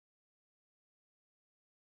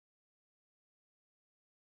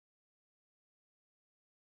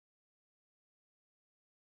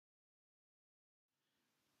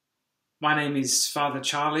My name is Father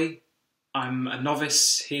Charlie. I'm a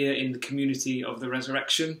novice here in the community of the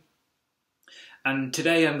Resurrection. And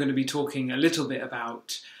today I'm going to be talking a little bit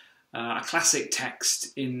about a classic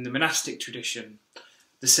text in the monastic tradition,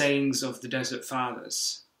 the sayings of the Desert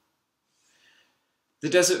Fathers. The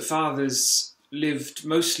Desert Fathers lived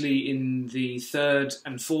mostly in the 3rd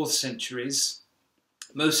and 4th centuries,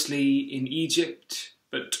 mostly in Egypt,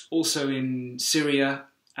 but also in Syria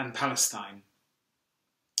and Palestine.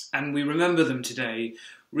 And we remember them today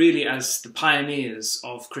really as the pioneers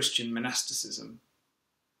of Christian monasticism.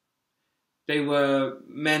 They were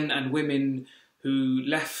men and women who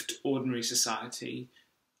left ordinary society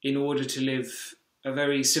in order to live a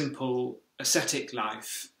very simple ascetic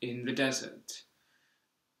life in the desert,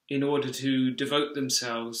 in order to devote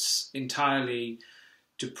themselves entirely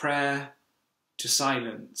to prayer, to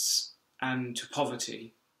silence, and to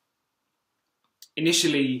poverty.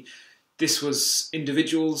 Initially, this was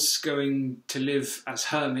individuals going to live as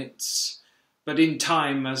hermits, but in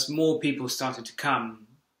time, as more people started to come,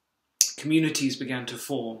 communities began to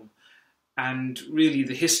form, and really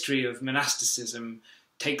the history of monasticism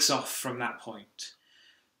takes off from that point.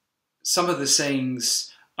 Some of the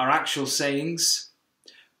sayings are actual sayings,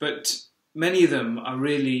 but many of them are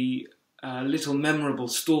really little memorable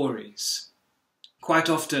stories,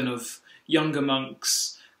 quite often of younger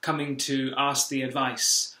monks coming to ask the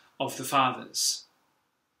advice of the fathers.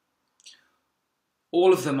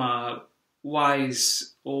 All of them are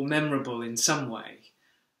wise or memorable in some way.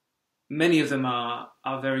 Many of them are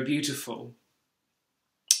very beautiful.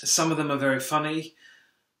 Some of them are very funny,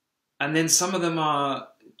 and then some of them are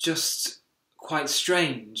just quite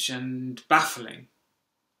strange and baffling.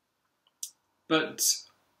 But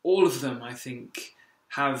all of them, I think,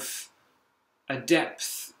 have a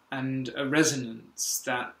depth and a resonance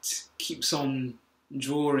that keeps on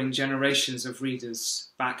drawing generations of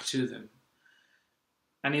readers back to them.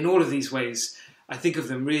 And in all of these ways, I think of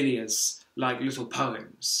them really as like little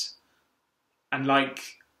poems. And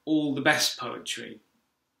like all the best poetry,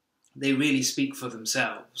 they really speak for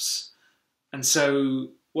themselves. And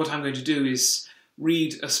so what I'm going to do is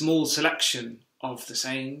read a small selection of the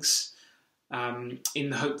sayings in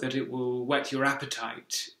the hope that it will whet your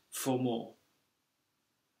appetite for more.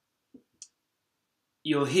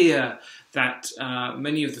 You'll hear that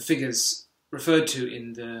many of the figures referred to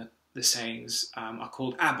in the sayings are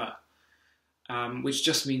called Abba, which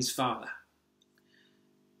just means father.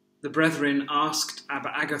 The brethren asked Abba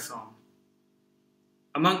Agathon,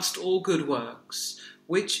 "Amongst all good works,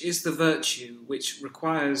 which is the virtue which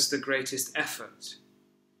requires the greatest effort?"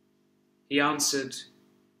 He answered,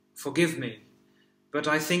 "Forgive me, but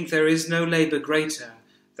I think there is no labour greater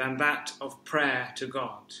than that of prayer to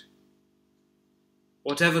God.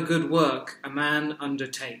 Whatever good work a man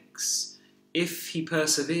undertakes, if he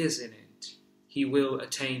perseveres in it, he will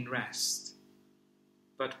attain rest.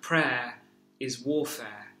 But prayer is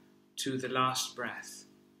warfare to the last breath."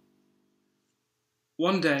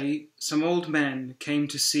 One day, some old men came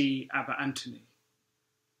to see Abba Anthony.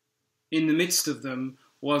 In the midst of them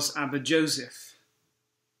was Abba Joseph.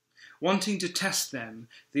 Wanting to test them,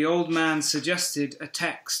 the old man suggested a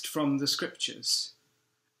text from the scriptures,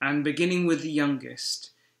 and beginning with the youngest,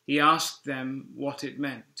 he asked them what it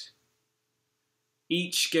meant.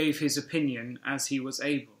 Each gave his opinion as he was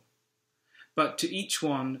able, but to each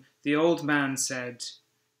one the old man said,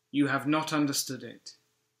 "You have not understood it."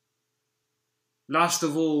 Last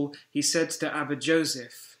of all, he said to Abba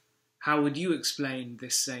Joseph, "How would you explain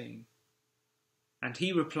this saying?" And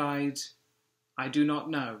he replied, "I do not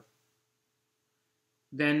know."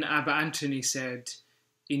 Then Abba Anthony said,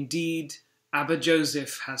 "Indeed, Abba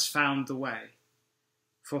Joseph has found the way,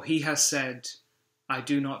 for he has said, 'I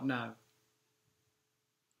do not know.'"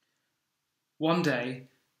 One day,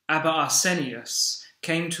 Abba Arsenius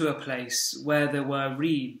came to a place where there were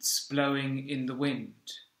reeds blowing in the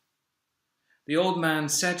wind. The old man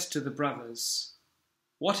said to the brothers,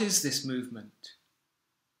 "What is this movement?"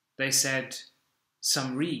 They said,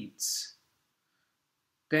 "Some reeds."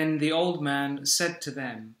 Then the old man said to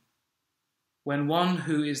them, "When one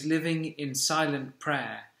who is living in silent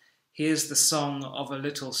prayer hears the song of a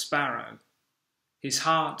little sparrow, his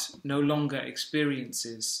heart no longer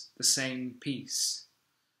experiences the same peace.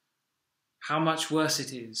 How much worse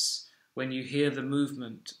it is when you hear the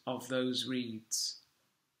movement of those reeds."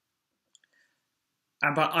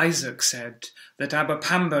 Abba Isaac said that Abba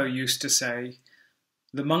Pambo used to say,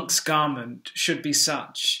 "The monk's garment should be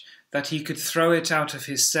such that he could throw it out of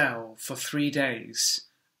his cell for 3 days,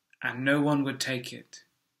 and no one would take it."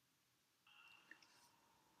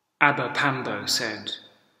 Abba Pambo said,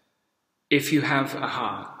 "If you have a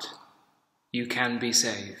heart, you can be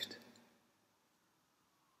saved."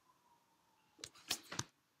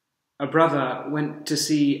 A brother went to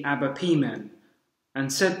see Abba Pimen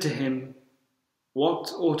and said to him,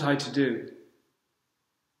 "What ought I to do?"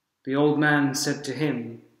 The old man said to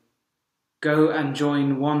him, "Go and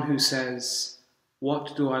join one who says,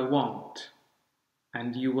 'What do I want?'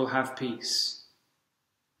 and you will have peace."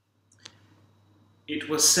 It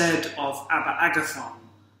was said of Abba Agathon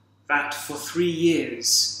that for 3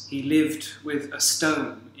 years he lived with a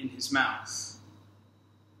stone in his mouth,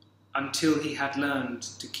 until he had learned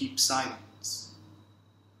to keep silence.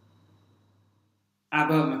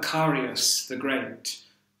 Abba Macarius the Great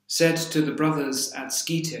said to the brothers at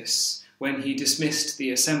Scetis when he dismissed the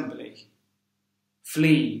assembly,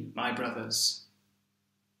 "Flee, my brothers."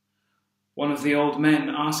 One of the old men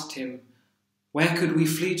asked him, "Where could we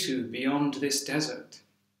flee to beyond this desert?"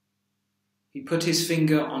 He put his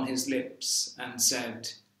finger on his lips and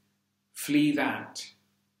said, "Flee that."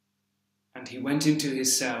 And he went into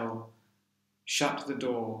his cell, shut the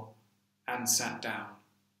door, and sat down.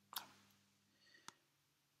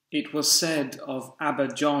 It was said of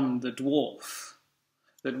Abba John the dwarf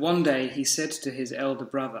that one day he said to his elder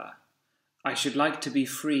brother, "I should like to be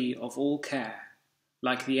free of all care,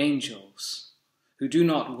 like the angels, who do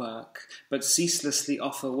not work, but ceaselessly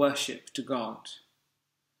offer worship to God."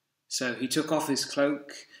 So he took off his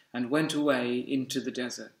cloak and went away into the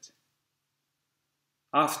desert.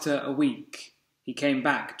 After a week, he came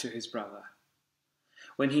back to his brother.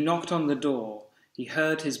 When he knocked on the door, he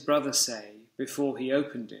heard his brother say, before he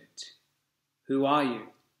opened it, "Who are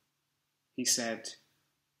you?" He said,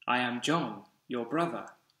 "I am John, your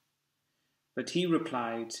brother." But he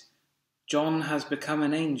replied, "John has become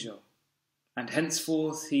an angel, and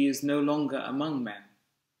henceforth he is no longer among men."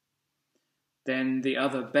 Then the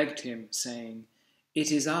other begged him, saying,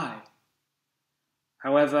 "It is I."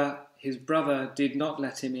 However, his brother did not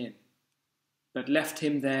let him in, but left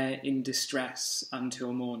him there in distress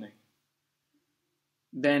until morning.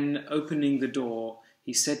 Then, opening the door,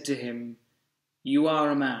 he said to him, "You are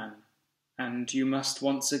a man, and you must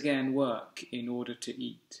once again work in order to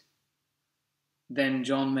eat." Then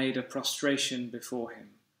John made a prostration before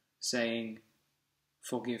him, saying,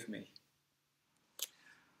 "Forgive me."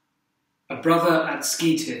 A brother at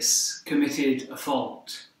Scetis committed a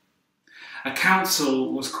fault. A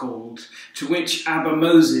council was called, to which Abba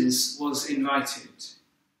Moses was invited,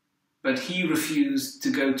 but he refused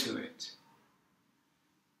to go to it.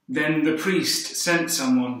 Then the priest sent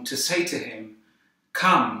someone to say to him,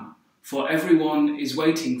 "Come, for everyone is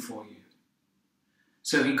waiting for you."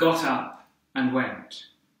 So he got up and went.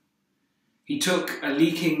 He took a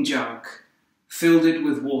leaking jug, filled it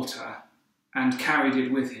with water, and carried it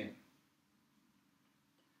with him.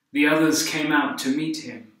 The others came out to meet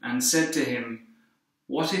him and said to him,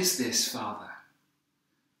 "What is this, Father?"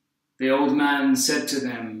 The old man said to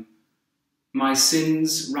them, "My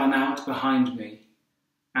sins run out behind me,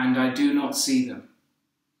 and I do not see them.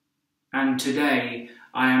 And today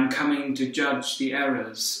I am coming to judge the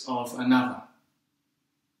errors of another."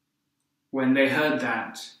 When they heard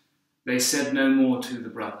that, they said no more to the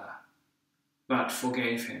brother, but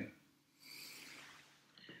forgave him.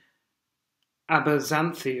 Abba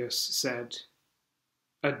Xanthius said,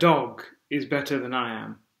 "A dog is better than I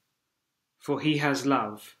am, for he has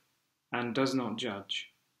love and does not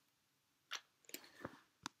judge."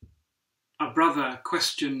 A brother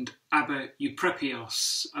questioned Abba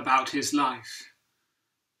Euprepios about his life,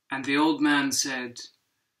 and the old man said,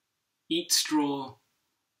 "Eat straw,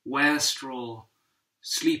 wear straw,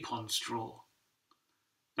 sleep on straw.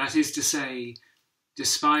 That is to say,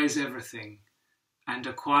 despise everything, and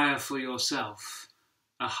acquire for yourself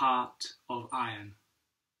a heart of iron."